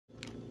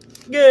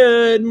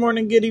Good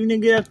morning, good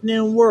evening, good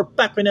afternoon. We're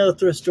back with another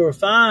thrift store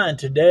find.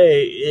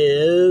 Today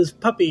is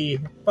Puppy,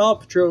 Paw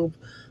Patrol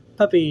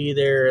Puppy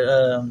there.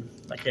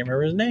 I can't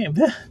remember his name.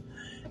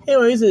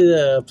 Anyways, he's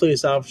a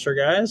police officer,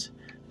 guys.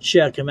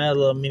 Check him out, a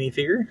little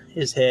minifigure.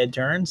 His head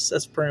turns.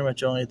 That's pretty much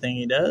the only thing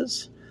he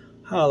does.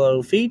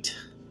 Hollow feet.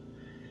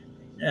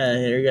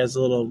 Here he got a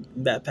little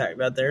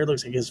backpack out there.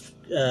 Looks like his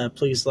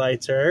police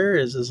lights are.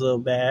 Is his little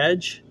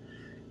badge.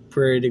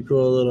 Pretty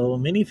cool little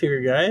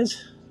minifigure,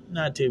 guys.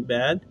 Not too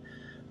bad.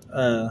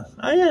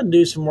 I had to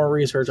do some more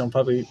research on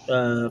Paw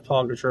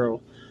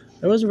Patrol.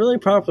 It was really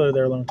popular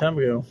there a long time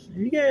ago. If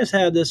you guys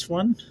have this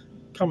one,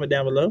 comment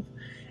down below.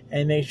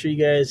 And make sure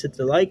you guys hit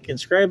the like and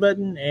subscribe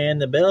button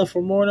and the bell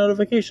for more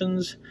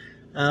notifications.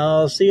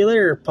 I'll see you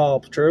later, Paw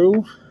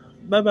Patrol.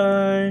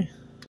 Bye-bye.